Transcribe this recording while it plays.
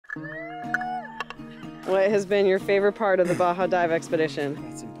What has been your favorite part of the Baja Dive expedition?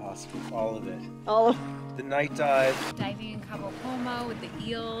 That's impossible. All of it. All of The night dive. Diving in Cabo Como with the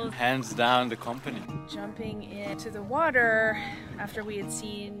eels. Hands down the company. Jumping into the water after we had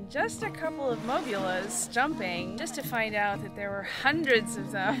seen just a couple of mobulas jumping, just to find out that there were hundreds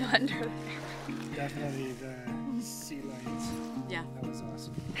of them under there. Definitely the sea lions. Yeah. That was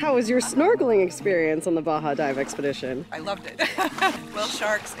awesome. How was your snorkeling experience on the Baja Dive expedition? I loved it. Whale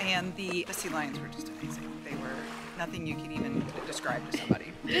sharks and the sea lions were just amazing. They were nothing you could even describe to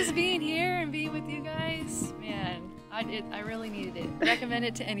somebody. Just being here and being with you guys, man, I really needed it. Recommend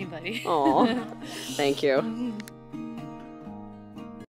it to anybody. Aw, thank you.